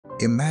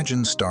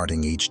Imagine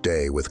starting each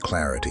day with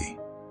clarity,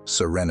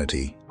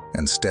 serenity,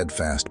 and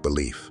steadfast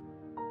belief.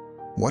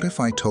 What if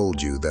I told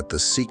you that the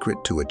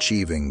secret to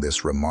achieving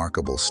this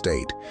remarkable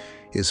state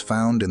is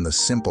found in the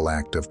simple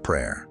act of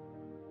prayer?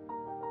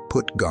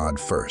 Put God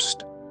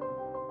first.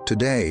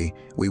 Today,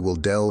 we will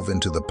delve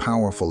into the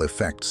powerful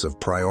effects of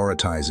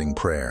prioritizing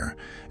prayer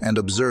and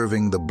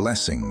observing the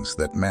blessings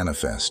that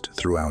manifest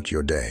throughout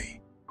your day.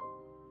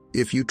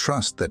 If you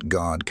trust that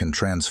God can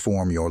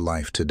transform your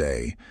life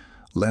today,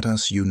 let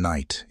us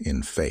unite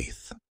in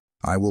faith.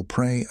 I will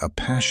pray a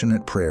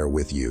passionate prayer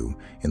with you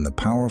in the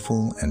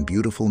powerful and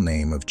beautiful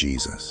name of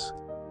Jesus.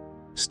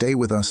 Stay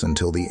with us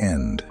until the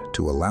end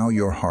to allow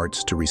your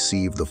hearts to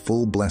receive the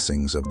full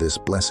blessings of this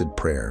blessed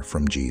prayer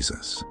from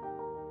Jesus.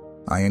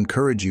 I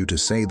encourage you to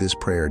say this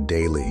prayer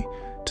daily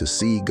to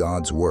see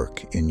God's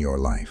work in your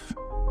life.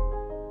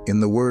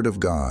 In the Word of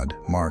God,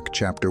 Mark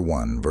chapter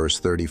 1, verse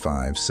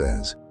 35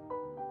 says,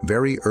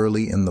 "Very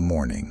early in the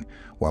morning,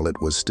 while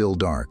it was still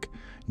dark,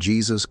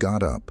 Jesus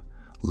got up,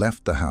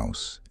 left the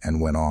house,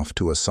 and went off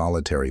to a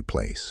solitary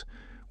place,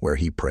 where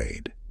he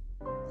prayed."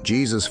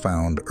 Jesus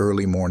found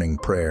early morning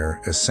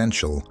prayer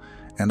essential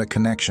and a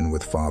connection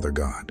with Father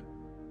God.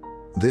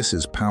 This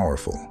is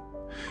powerful.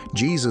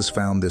 Jesus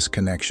found this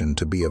connection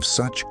to be of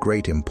such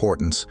great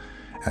importance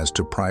as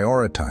to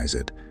prioritize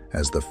it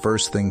as the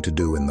first thing to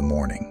do in the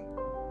morning.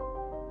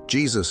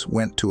 Jesus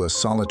went to a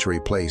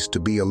solitary place to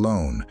be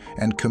alone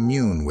and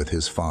commune with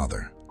his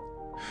Father.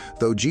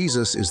 Though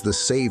Jesus is the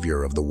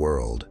Savior of the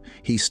world,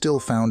 he still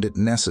found it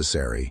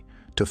necessary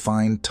to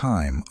find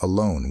time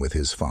alone with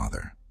his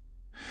Father.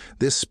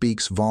 This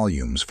speaks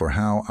volumes for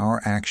how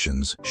our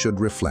actions should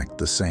reflect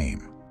the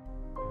same.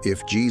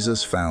 If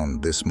Jesus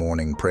found this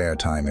morning prayer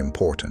time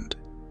important,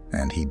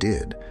 and he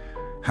did,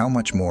 how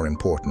much more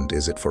important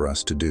is it for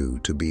us to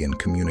be in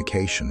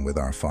communication with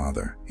our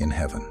Father in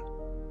heaven?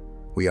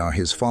 We are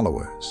his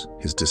followers,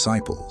 his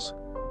disciples.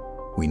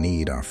 We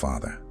need our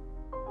Father.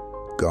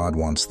 God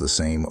wants the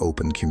same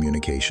open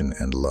communication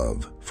and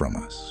love from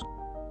us.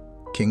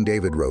 King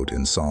David wrote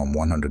in Psalm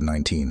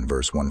 119,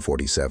 verse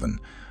 147,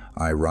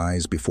 "I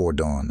rise before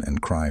dawn and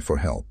cry for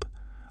help.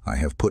 I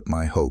have put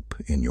my hope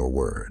in your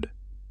word."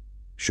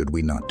 Should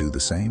we not do the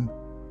same?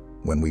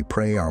 When we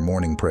pray our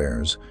morning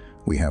prayers,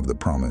 we have the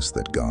promise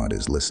that God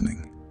is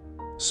listening.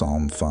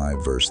 Psalm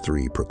 5, verse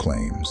 3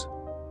 proclaims,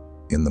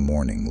 "In the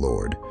morning,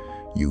 Lord,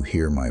 you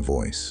hear my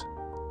voice.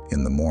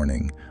 In the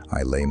morning,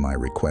 I lay my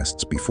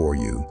requests before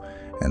you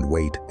and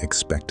wait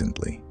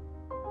expectantly."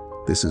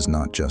 This is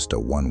not just a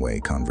one-way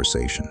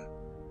conversation.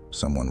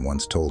 Someone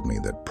once told me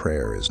that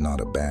prayer is not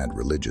a bad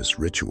religious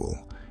ritual.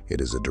 It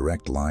is a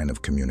direct line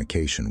of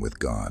communication with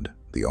God,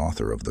 the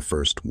author of the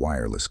first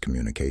wireless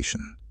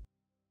communication.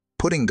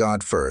 Putting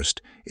God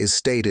first is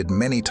stated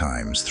many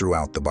times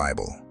throughout the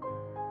Bible.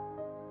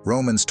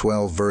 Romans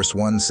 12, verse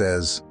 1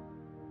 says,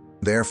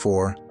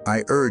 "Therefore,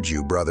 I urge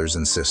you, brothers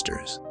and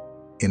sisters,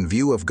 in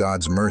view of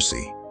God's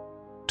mercy,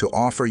 to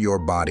offer your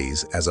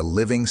bodies as a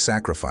living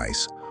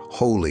sacrifice,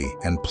 holy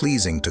and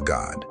pleasing to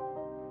God.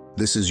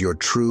 This is your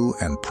true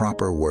and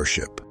proper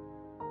worship."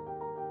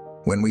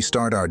 When we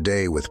start our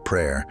day with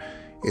prayer,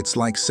 it's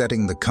like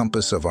setting the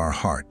compass of our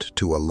heart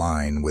to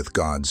align with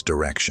God's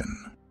direction.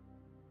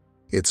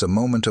 It's a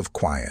moment of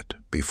quiet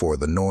before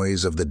the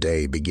noise of the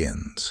day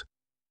begins,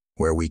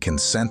 where we can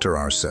center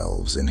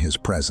ourselves in his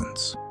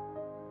presence.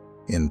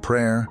 In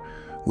prayer,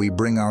 we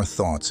bring our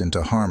thoughts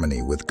into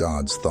harmony with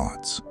God's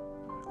thoughts.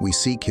 We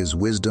seek his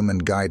wisdom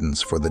and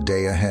guidance for the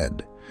day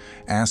ahead,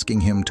 asking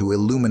him to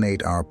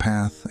illuminate our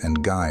path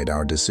and guide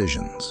our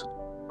decisions.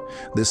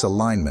 This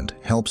alignment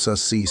helps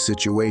us see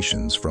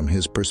situations from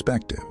his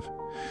perspective,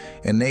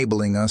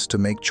 enabling us to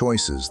make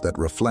choices that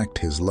reflect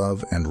his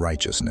love and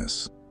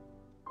righteousness.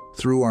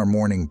 Through our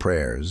morning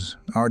prayers,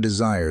 our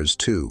desires,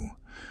 too,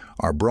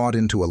 are brought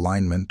into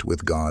alignment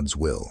with God's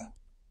will.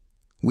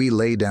 We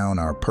lay down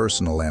our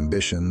personal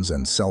ambitions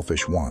and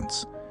selfish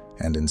wants,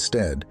 and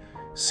instead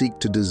seek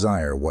to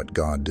desire what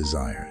God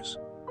desires.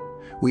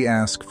 We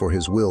ask for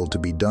his will to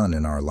be done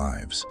in our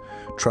lives,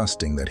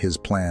 trusting that his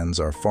plans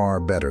are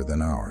far better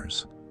than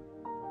ours.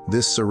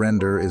 This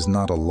surrender is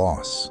not a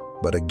loss,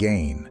 but a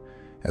gain,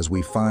 as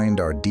we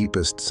find our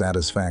deepest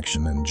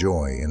satisfaction and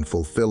joy in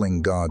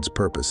fulfilling God's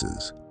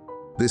purposes.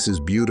 This is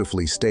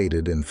beautifully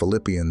stated in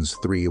Philippians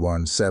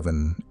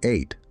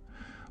 3:1-7-8.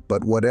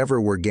 "But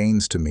whatever were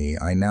gains to me,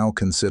 I now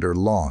consider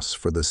loss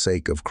for the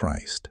sake of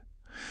Christ.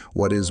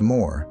 What is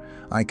more,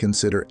 I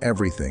consider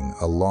everything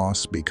a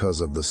loss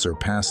because of the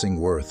surpassing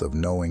worth of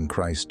knowing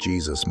Christ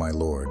Jesus my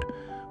Lord,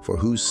 for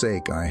whose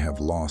sake I have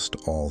lost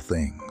all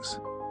things.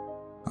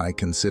 I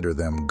consider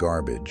them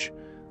garbage,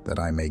 that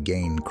I may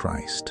gain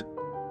Christ."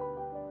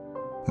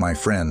 My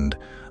friend,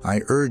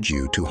 I urge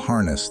you to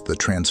harness the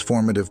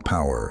transformative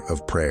power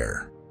of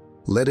prayer.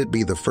 Let it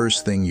be the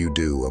first thing you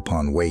do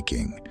upon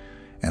waking,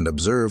 and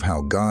observe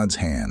how God's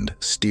hand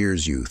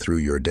steers you through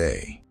your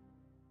day.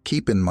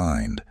 Keep in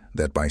mind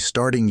that by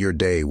starting your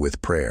day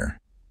with prayer,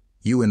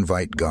 you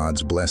invite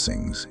God's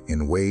blessings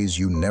in ways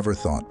you never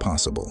thought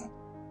possible.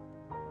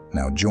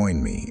 Now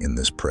join me in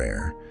this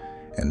prayer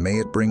and may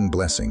it bring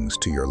blessings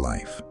to your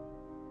life.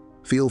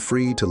 Feel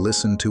free to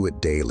listen to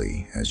it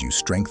daily as you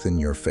strengthen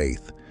your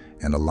faith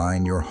and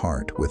align your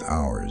heart with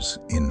ours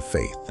in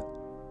faith.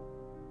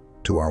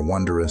 To our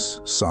wondrous,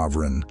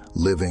 sovereign,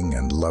 living,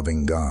 and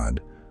loving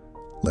God,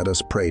 let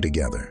us pray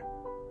together.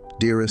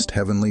 Dearest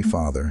Heavenly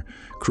Father,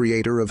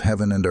 Creator of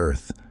heaven and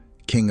earth,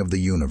 King of the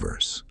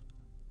universe,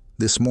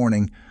 this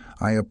morning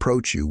I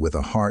approach you with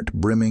a heart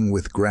brimming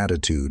with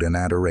gratitude and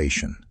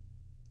adoration.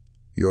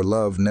 Your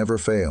love never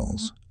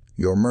fails,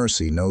 your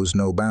mercy knows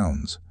no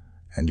bounds,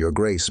 and your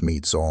grace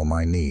meets all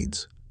my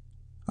needs.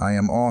 I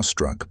am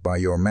awestruck by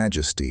your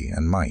majesty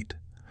and might,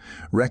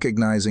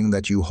 recognizing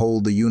that you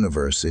hold the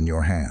universe in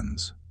your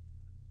hands.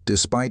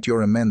 Despite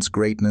your immense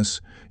greatness,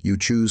 you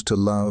choose to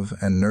love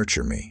and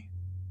nurture me.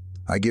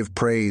 I give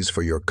praise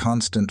for your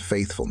constant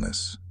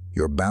faithfulness,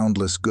 your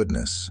boundless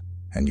goodness,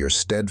 and your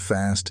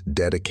steadfast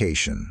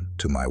dedication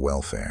to my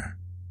welfare.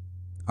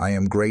 I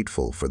am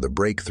grateful for the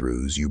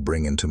breakthroughs you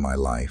bring into my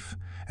life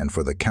and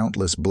for the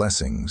countless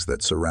blessings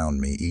that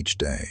surround me each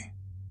day.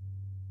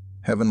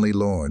 Heavenly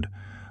Lord,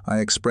 I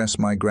express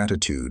my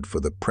gratitude for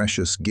the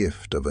precious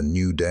gift of a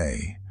new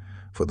day,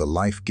 for the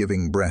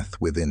life-giving breath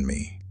within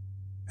me,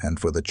 and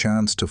for the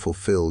chance to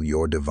fulfill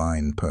your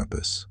divine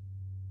purpose.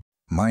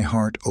 My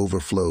heart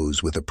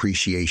overflows with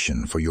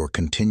appreciation for your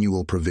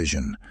continual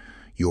provision,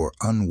 your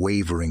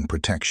unwavering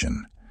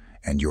protection,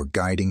 and your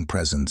guiding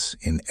presence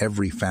in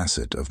every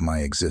facet of my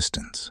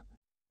existence.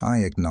 I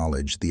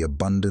acknowledge the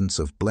abundance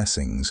of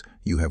blessings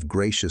you have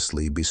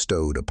graciously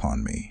bestowed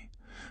upon me,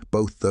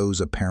 both those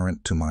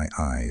apparent to my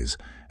eyes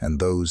and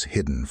those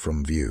hidden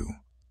from view.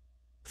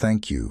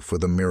 Thank you for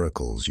the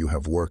miracles you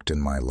have worked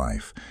in my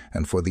life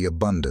and for the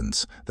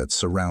abundance that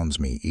surrounds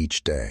me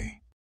each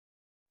day.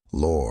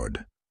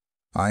 Lord,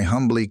 I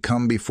humbly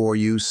come before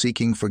you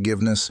seeking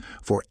forgiveness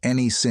for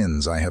any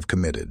sins I have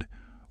committed,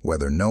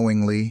 whether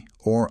knowingly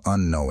or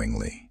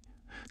unknowingly.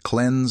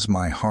 Cleanse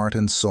my heart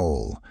and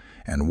soul,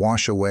 and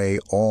wash away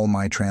all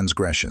my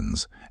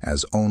transgressions,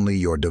 as only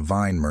your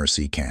divine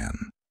mercy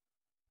can.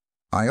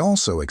 I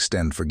also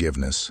extend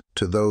forgiveness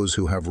to those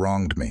who have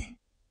wronged me,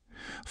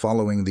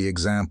 following the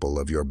example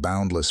of your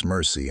boundless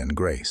mercy and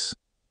grace,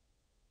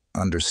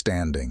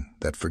 understanding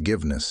that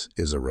forgiveness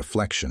is a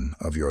reflection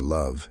of your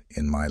love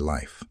in my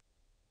life.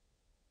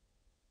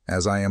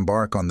 As I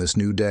embark on this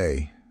new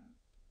day,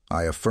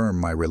 I affirm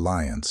my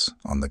reliance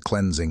on the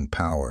cleansing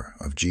power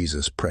of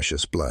Jesus'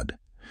 precious blood,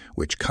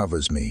 which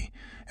covers me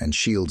and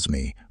shields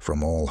me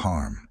from all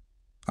harm.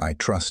 I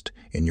trust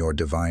in your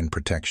divine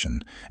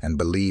protection and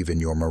believe in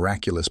your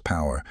miraculous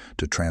power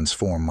to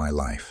transform my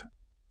life.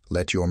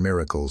 Let your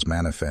miracles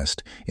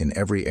manifest in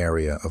every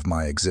area of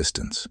my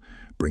existence,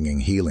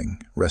 bringing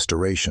healing,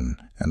 restoration,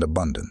 and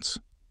abundance.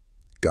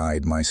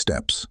 Guide my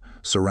steps,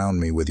 surround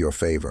me with your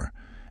favor,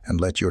 and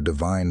let your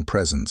divine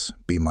presence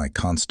be my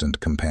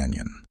constant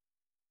companion.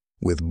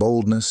 With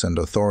boldness and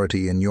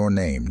authority in your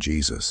name,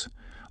 Jesus,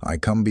 I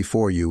come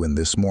before you in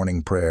this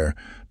morning prayer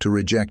to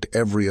reject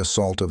every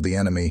assault of the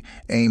enemy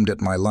aimed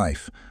at my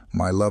life,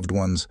 my loved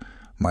ones,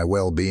 my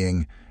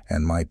well-being,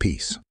 and my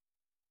peace.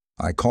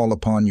 I call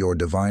upon your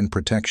divine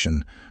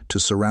protection to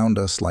surround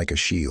us like a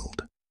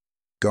shield,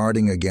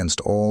 guarding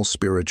against all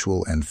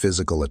spiritual and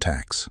physical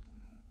attacks.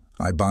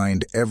 I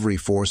bind every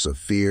force of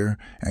fear,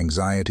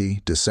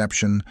 anxiety,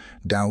 deception,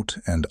 doubt,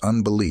 and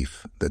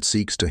unbelief that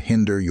seeks to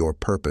hinder your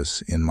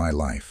purpose in my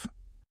life.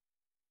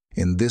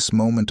 In this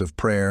moment of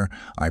prayer,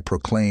 I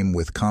proclaim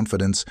with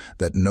confidence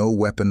that no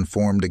weapon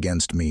formed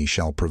against me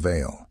shall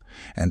prevail,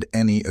 and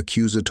any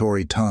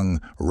accusatory tongue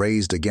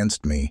raised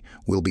against me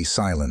will be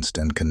silenced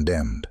and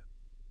condemned.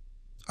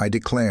 I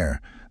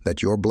declare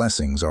that your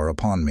blessings are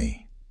upon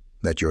me,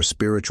 that your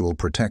spiritual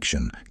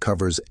protection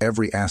covers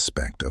every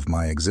aspect of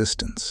my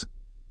existence,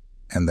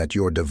 and that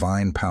your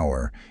divine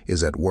power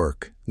is at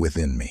work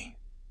within me.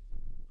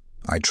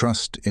 I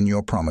trust in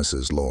your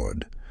promises,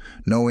 Lord,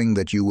 knowing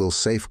that you will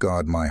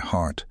safeguard my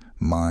heart,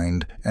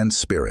 mind, and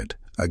spirit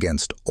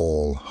against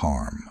all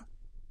harm.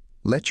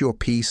 Let your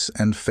peace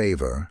and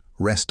favor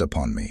rest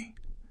upon me,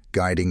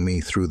 guiding me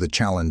through the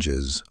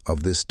challenges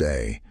of this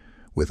day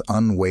with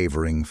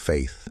unwavering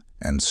faith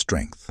and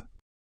strength.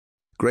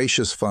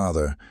 Gracious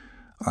Father,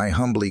 I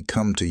humbly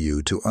come to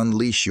you to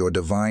unleash your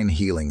divine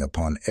healing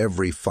upon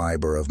every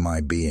fiber of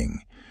my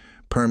being,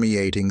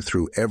 permeating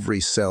through every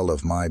cell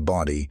of my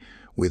body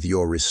with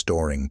your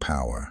restoring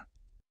power.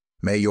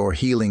 May your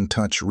healing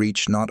touch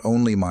reach not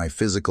only my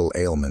physical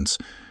ailments,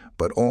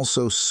 but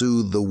also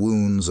soothe the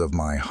wounds of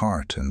my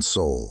heart and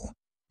soul,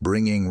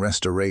 bringing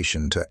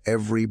restoration to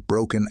every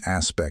broken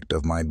aspect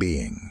of my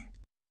being.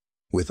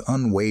 With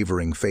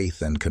unwavering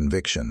faith and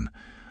conviction,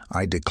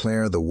 I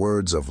declare the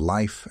words of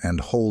life and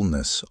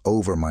wholeness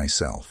over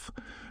myself,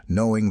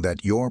 knowing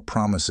that your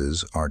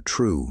promises are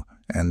true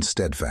and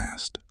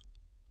steadfast.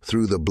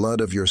 Through the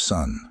blood of your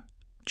Son,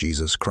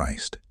 Jesus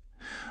Christ,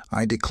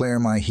 I declare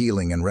my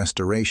healing and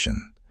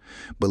restoration,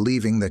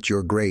 believing that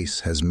your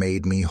grace has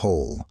made me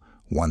whole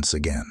once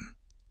again.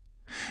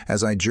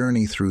 As I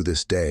journey through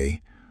this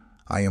day,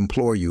 I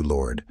implore you,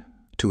 Lord,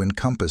 to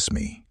encompass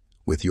me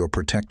with your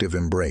protective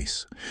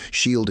embrace,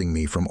 shielding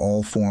me from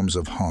all forms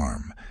of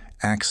harm,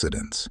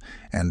 accidents,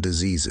 and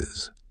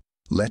diseases.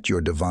 Let your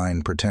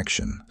divine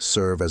protection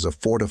serve as a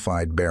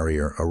fortified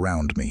barrier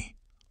around me,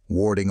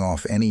 warding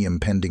off any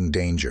impending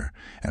danger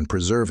and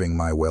preserving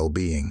my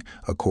well-being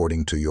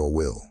according to your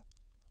will.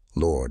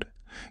 Lord,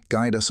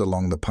 guide us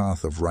along the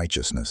path of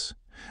righteousness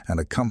and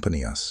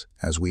accompany us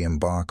as we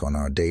embark on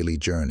our daily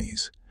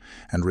journeys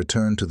and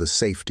return to the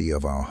safety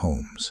of our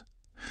homes.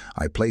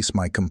 I place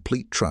my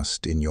complete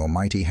trust in your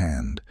mighty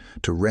hand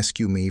to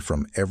rescue me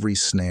from every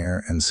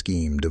snare and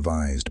scheme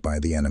devised by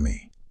the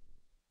enemy.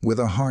 With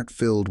a heart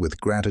filled with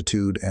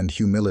gratitude and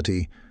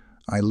humility,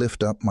 I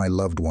lift up my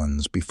loved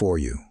ones before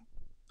you.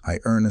 I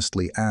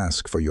earnestly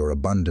ask for your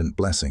abundant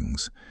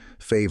blessings,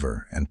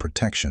 favor, and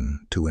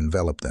protection to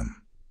envelop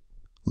them.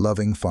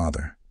 Loving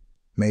Father,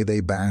 may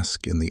they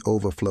bask in the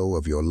overflow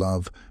of your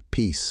love,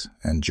 peace,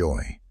 and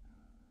joy.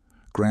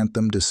 Grant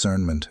them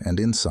discernment and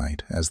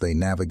insight as they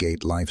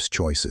navigate life's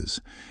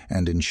choices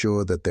and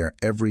ensure that their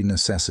every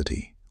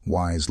necessity,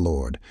 wise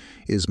Lord,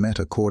 is met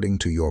according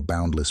to your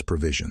boundless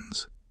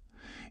provisions.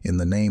 In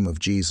the name of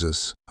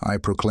Jesus, I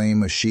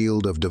proclaim a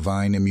shield of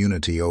divine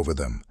immunity over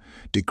them,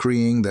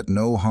 decreeing that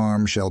no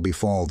harm shall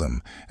befall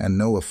them and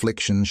no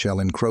affliction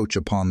shall encroach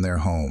upon their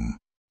home.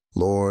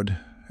 Lord,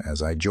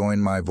 as I join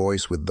my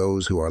voice with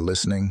those who are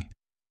listening,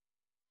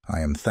 I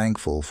am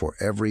thankful for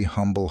every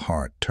humble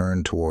heart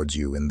turned towards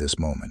you in this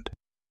moment.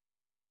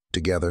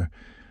 Together,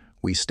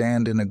 we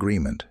stand in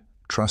agreement,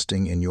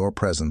 trusting in your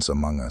presence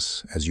among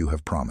us as you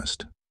have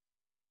promised.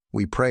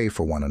 We pray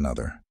for one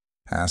another,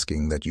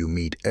 asking that you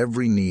meet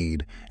every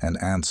need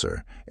and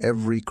answer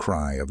every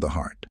cry of the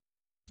heart.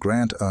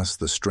 Grant us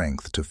the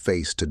strength to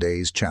face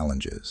today's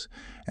challenges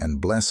and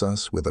bless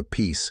us with a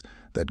peace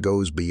that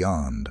goes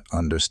beyond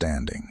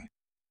understanding.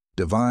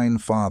 Divine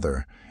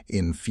Father,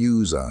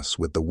 infuse us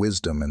with the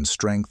wisdom and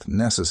strength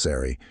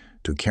necessary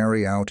to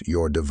carry out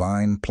your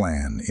divine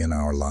plan in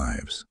our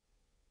lives.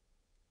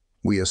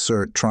 We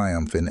assert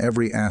triumph in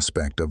every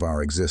aspect of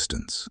our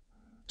existence,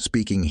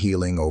 speaking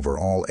healing over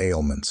all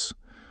ailments,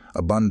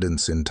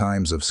 abundance in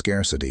times of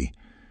scarcity,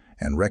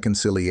 and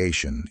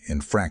reconciliation in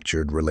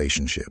fractured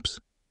relationships.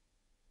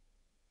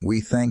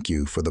 We thank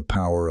you for the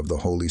power of the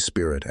Holy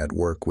Spirit at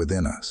work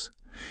within us,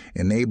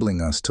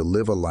 enabling us to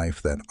live a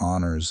life that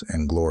honors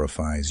and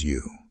glorifies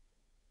you.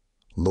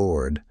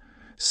 Lord,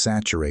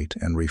 saturate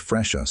and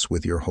refresh us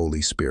with your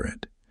Holy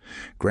Spirit,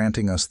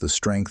 granting us the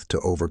strength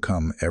to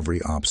overcome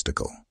every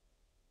obstacle.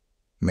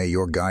 May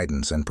your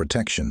guidance and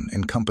protection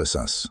encompass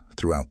us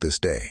throughout this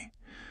day,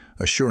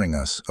 assuring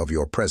us of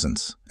your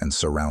presence and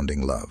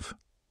surrounding love.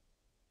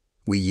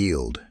 We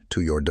yield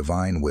to your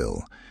divine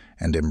will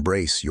and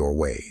embrace your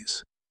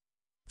ways.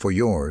 For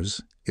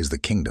yours is the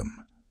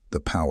kingdom,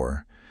 the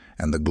power,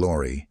 and the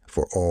glory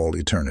for all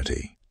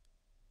eternity.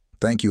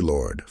 Thank you,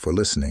 Lord, for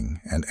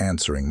listening and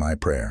answering my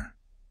prayer.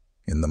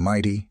 In the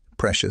mighty,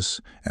 precious,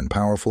 and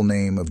powerful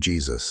name of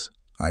Jesus,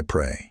 I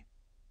pray.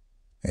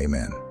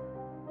 Amen.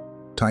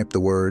 Type the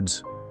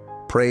words,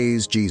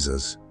 "Praise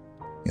Jesus,"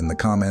 in the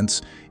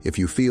comments if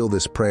you feel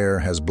this prayer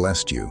has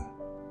blessed you.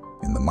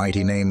 In the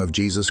mighty name of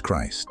Jesus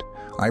Christ,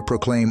 I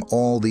proclaim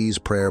all these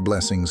prayer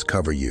blessings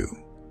cover you.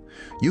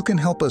 You can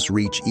help us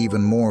reach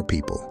even more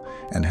people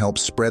and help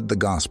spread the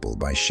gospel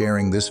by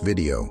sharing this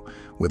video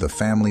with a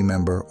family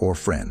member or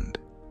friend.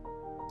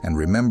 And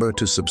remember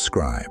to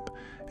subscribe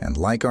and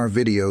like our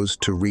videos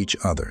to reach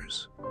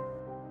others.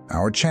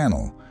 Our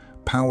channel,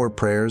 Power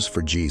Prayers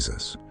for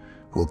Jesus,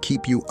 will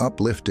keep you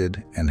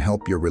uplifted and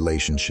help your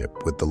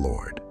relationship with the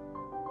Lord.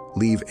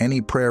 Leave any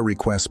prayer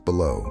requests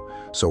below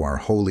so our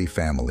holy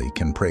family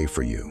can pray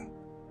for you.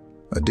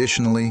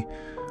 Additionally,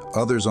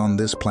 others on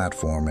this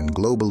platform and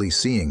globally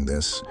seeing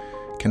this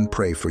can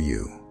pray for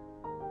you.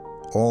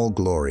 All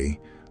glory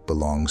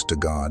belongs to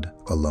God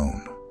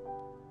alone.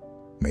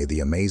 May the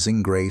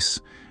amazing grace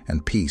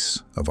and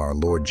peace of our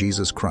Lord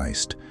Jesus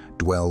Christ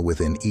dwell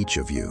within each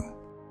of you.